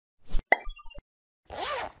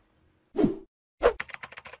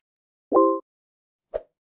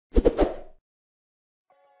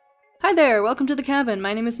Hi there, welcome to the cabin.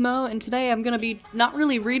 My name is Mo, and today I'm gonna be not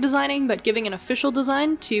really redesigning, but giving an official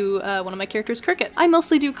design to one of my characters, Cricket. I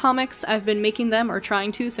mostly do comics. I've been making them, or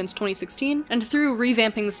trying to, since 2016, and through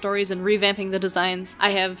revamping the stories and revamping the designs, I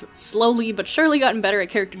have slowly but surely gotten better at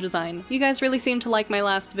character design. You guys really seemed to like my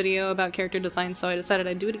last video about character design, so I decided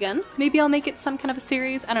I'd do it again. Maybe I'll make it some kind of a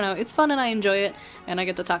series. I don't know, it's fun and I enjoy it, and I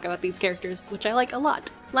get to talk about these characters, which I like a lot.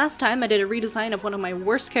 Last time I did a redesign of one of my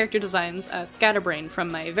worst character designs, Scatterbrain, from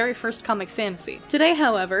my very first comic fantasy. Today,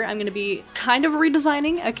 however, I'm going to be kind of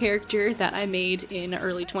redesigning a character that I made in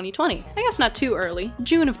early 2020. I guess not too early,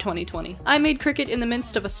 June of 2020. I made Cricket in the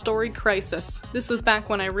midst of a story crisis. This was back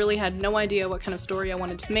when I really had no idea what kind of story I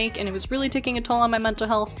wanted to make, and it was really taking a toll on my mental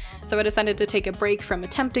health, so I decided to take a break from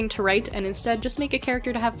attempting to write and instead just make a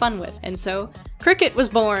character to have fun with. And so, Cricket was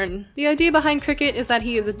born! The idea behind Cricket is that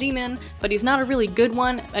he is a demon, but he's not a really good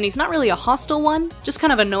one, and he's not really a hostile one, just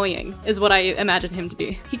kind of annoying, is what I imagine him to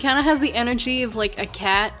be. He kind of has the energy of like a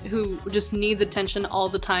cat who just needs attention all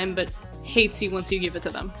the time, but hates you once you give it to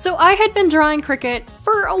them. So I had been drawing Cricket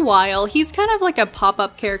for a while. He's kind of like a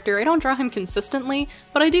pop-up character. I don't draw him consistently,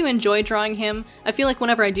 but I do enjoy drawing him. I feel like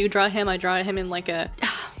whenever I do draw him in like a,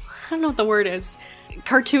 I don't know what the word is,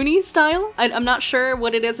 cartoony style? I'm not sure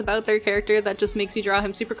what it is about their character that just makes me draw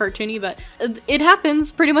him super cartoony, but it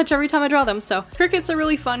happens pretty much every time I draw them. So Cricket's a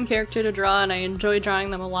really fun character to draw and I enjoy drawing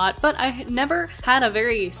them a lot, but I never had a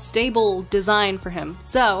very stable design for him.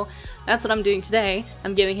 So that's what I'm doing today.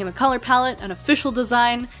 I'm giving him a color palette, an official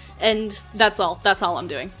design, and that's all I'm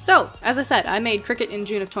doing. So, as I said, I made Cricket in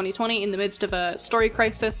June of 2020 in the midst of a story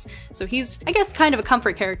crisis, so he's, I guess, kind of a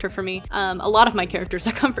comfort character for me. A lot of my characters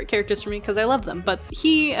are comfort characters for me because I love them, but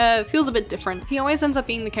he feels a bit different. He always ends up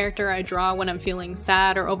being the character I draw when I'm feeling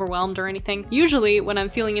sad or overwhelmed or anything. Usually, when I'm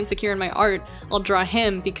feeling insecure in my art, I'll draw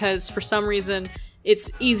him because for some reason,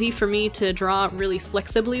 it's easy for me to draw really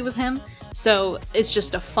flexibly with him. So it's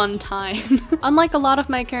just a fun time. Unlike a lot of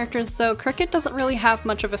my characters though, Cricket doesn't really have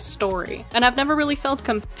much of a story, and I've never really felt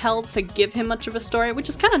compelled to give him much of a story, which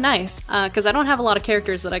is kind of nice, because I don't have a lot of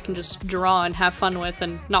characters that I can just draw and have fun with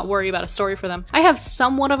and not worry about a story for them. I have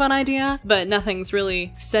somewhat of an idea, but nothing's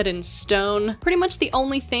really set in stone. Pretty much the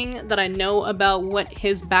only thing that I know about what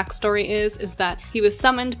his backstory is that he was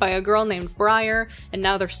summoned by a girl named Briar, and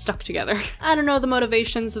now they're stuck together. I don't know the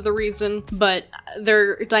motivations or the reason, but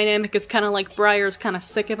their dynamic is kind of like Briar's kind of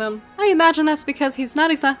sick of him. I imagine that's because he's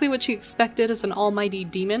not exactly what she expected as an almighty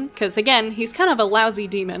demon, because again, he's kind of a lousy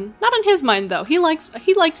demon. Not in his mind though, he likes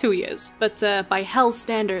who he is, but by hell's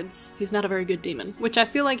standards, he's not a very good demon, which I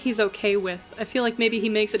feel like he's okay with. I feel like maybe he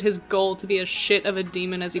makes it his goal to be as shit of a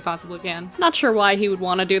demon as he possibly can. Not sure why he would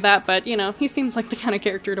want to do that, but you know, he seems like the kind of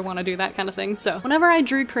character to want to do that kind of thing. So whenever I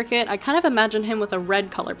drew Cricket, I kind of imagined him with a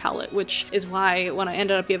red color palette, which is why when I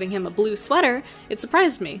ended up giving him a blue sweater, it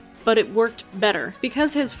surprised me. But it worked better.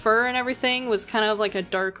 Because his fur and everything was kind of like a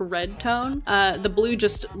dark red tone, the blue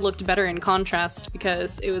just looked better in contrast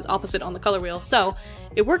because it was opposite on the color wheel. So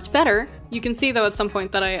it worked better. You can see though at some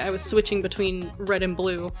point that I was switching between red and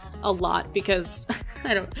blue a lot because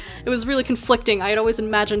it was really conflicting. I had always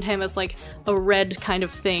imagined him as like a red kind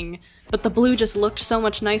of thing, but the blue just looked so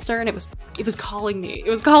much nicer and it was calling me. It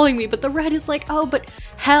was calling me, but the red is like, oh, but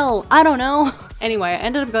hell, I don't know. Anyway, I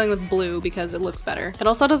ended up going with blue because it looks better. It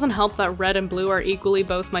also doesn't help that red and blue are equally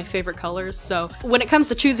both my favorite colors, so when it comes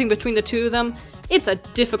to choosing between the two of them, it's a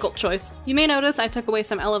difficult choice. You may notice I took away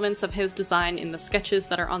some elements of his design in the sketches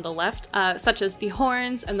that are on the left, such as the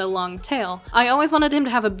horns and the long tail. I always wanted him to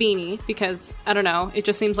have a beanie because, I don't know, it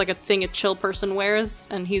just seems like a thing a chill person wears,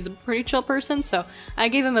 and he's a pretty chill person, so I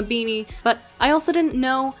gave him a beanie, but I also didn't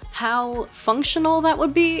know how functional that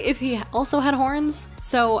would be if he also had horns,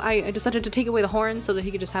 so I decided to take away the horns so that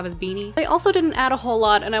he could just have his beanie. I also didn't add a whole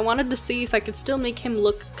lot, and I wanted to see if I could still make him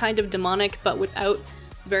look kind of demonic, but without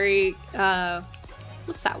very,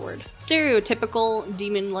 what's that word? Stereotypical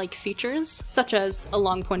demon-like features, such as a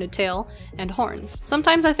long pointed tail and horns.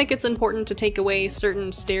 Sometimes I think it's important to take away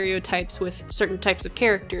certain stereotypes with certain types of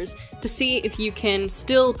characters to see if you can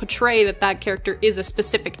still portray that that character is a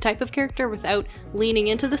specific type of character without leaning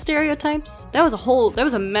into the stereotypes. That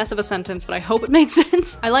was a mess of a sentence, but I hope it made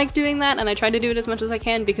sense. I like doing that, and I try to do it as much as I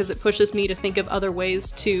can because it pushes me to think of other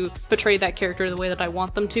ways to portray that character the way that I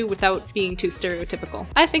want them to without being too stereotypical.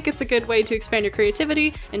 I think it's a good way to expand your creativity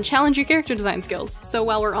creativity and challenge your character design skills. So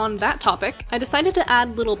while we're on that topic, I decided to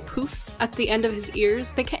add little poofs at the end of his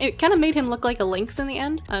ears. It kind of made him look like a lynx in the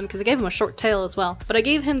end, because I gave him a short tail as well. But I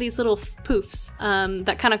gave him these little poofs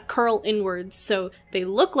that kind of curl inwards, so they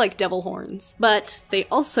look like devil horns, but they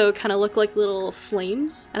also kind of look like little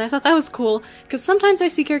flames. And I thought that was cool, because sometimes I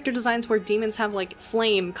see character designs where demons have like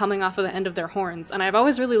flame coming off of the end of their horns, and I've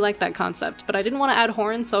always really liked that concept, but I didn't want to add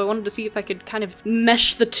horns, so I wanted to see if I could kind of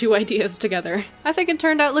mesh the two ideas together. I think it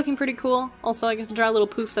turned out looking pretty cool. Also, I get to draw little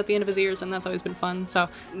poofs at the end of his ears, and that's always been fun. So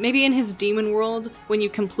maybe in his demon world, when you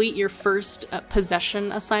complete your first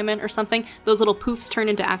possession assignment or something, those little poofs turn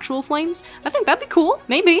into actual flames. I think that'd be cool.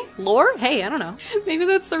 Maybe. Lore? Hey, I don't know. Maybe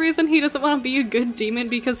that's the reason he doesn't want to be a good demon,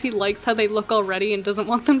 because he likes how they look already and doesn't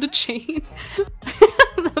want them to change.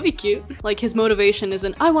 That'd be cute. Like, his motivation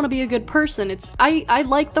isn't, I want to be a good person. It's, I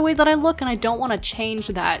like the way that I look and I don't want to change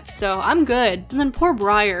that, so I'm good. And then poor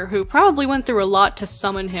Briar, who probably went through a lot to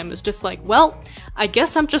summon him, is just like, well, I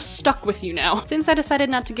guess I'm just stuck with you now. Since I decided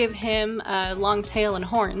not to give him a long tail and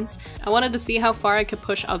horns, I wanted to see how far I could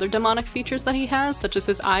push other demonic features that he has, such as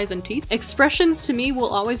his eyes and teeth. Expressions to me will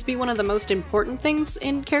always be one of the most important things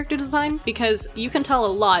in character design, because you can tell a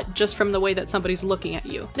lot just from the way that somebody's looking at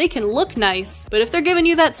you. They can look nice, but if they're giving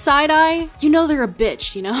you that side eye, you know they're a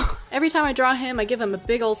bitch, you know? Every time I draw him, I give him a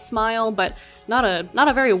big ol' smile, but not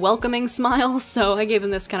a very welcoming smile, so I gave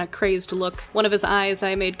him this kind of crazed look. One of his eyes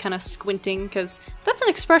I made kind of squinting, because that's an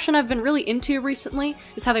expression I've been really into recently,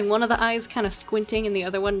 is having one of the eyes kind of squinting and the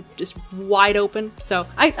other one just wide open. So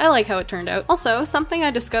I like how it turned out. Also, something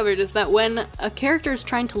I discovered is that when a character is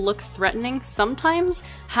trying to look threatening, sometimes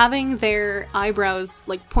having their eyebrows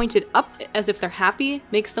like pointed up as if they're happy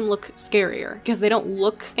makes them look scarier, because they don't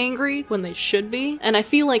look angry when they should be. And I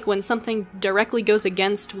feel like when something directly goes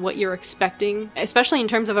against what you're expecting, especially in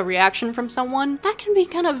terms of a reaction from someone, that can be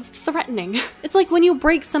kind of threatening. It's like when you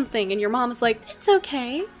break something and your mom is like, it's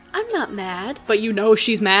okay, I'm not mad. But you know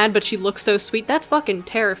she's mad, but she looks so sweet. That's fucking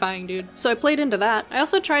terrifying, dude. So I played into that. I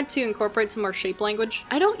also tried to incorporate some more shape language.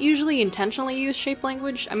 I don't usually intentionally use shape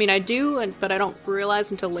language. I mean, I do, but I don't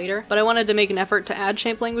realize until later. But I wanted to make an effort to add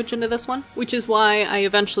shape language into this one, which is why I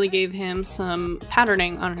eventually gave him some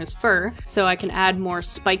patterning on his fur, so I can add more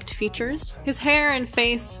spiked features. His hair and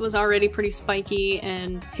face was already pretty spiky,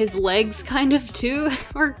 and his legs kind of too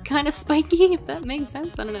were kind of spiky, if that makes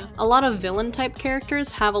sense. I don't know. A lot of villain type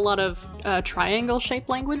characters have a lot of triangle shape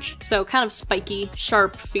language, so kind of spiky,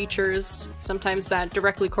 sharp features. Sometimes that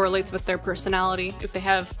directly correlates with their personality. If they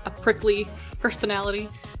have a prickly personality,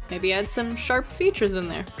 maybe add some sharp features in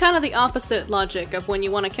there. Kind of the opposite logic of when you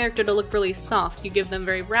want a character to look really soft, you give them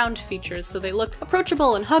very round features so they look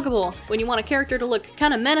approachable and huggable. When you want a character to look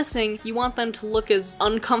kind of menacing, you want them to look as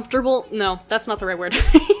uncomfortable. No, that's not the right word.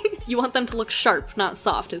 You want them to look sharp, not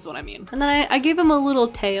soft is what I mean. And then I gave him a little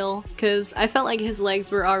tail, because I felt like his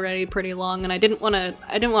legs were already pretty long and I didn't want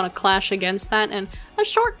to clash against that, and a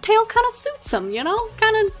short tail kind of suits him, you know?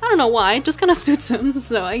 Kind of, I don't know why, it just kind of suits him.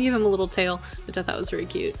 So I gave him a little tail, which I thought was very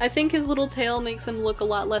cute. I think his little tail makes him look a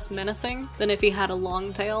lot less menacing than if he had a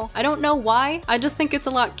long tail. I don't know why, I just think it's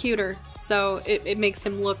a lot cuter. So it makes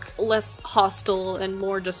him look less hostile and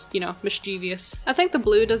more just, you know, mischievous. I think the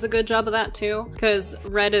blue does a good job of that too, because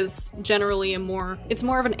red is generally it's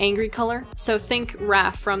more of an angry color. So think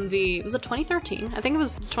Raph from was it 2013? I think it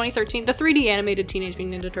was 2013, the 3D animated Teenage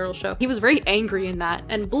Mutant Ninja Turtles show. He was very angry in that.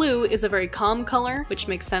 And blue is a very calm color, which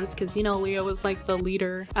makes sense because, you know, Leo was like the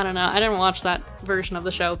leader. I don't know, I didn't watch that version of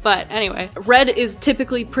the show, but anyway, red is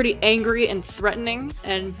typically pretty angry and threatening,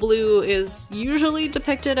 and blue is usually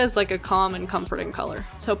depicted as like a calm and comforting color.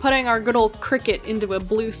 So putting our good old Cricket into a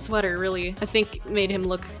blue sweater really, I think, made him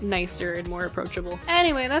look nicer and more approachable.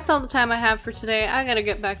 Anyway, that's all the time I have for today. I gotta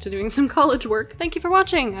get back to doing some college work. Thank you for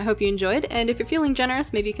watching. I hope you enjoyed, and if you're feeling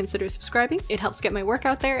generous, maybe consider subscribing. It helps get my work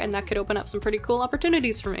out there, and that could open up some pretty cool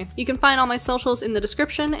opportunities for me. You can find all my socials in the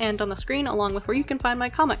description and on the screen, along with where you can find my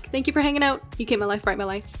comic. Thank you for hanging out. You keep my life bright, my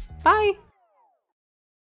lights. Bye!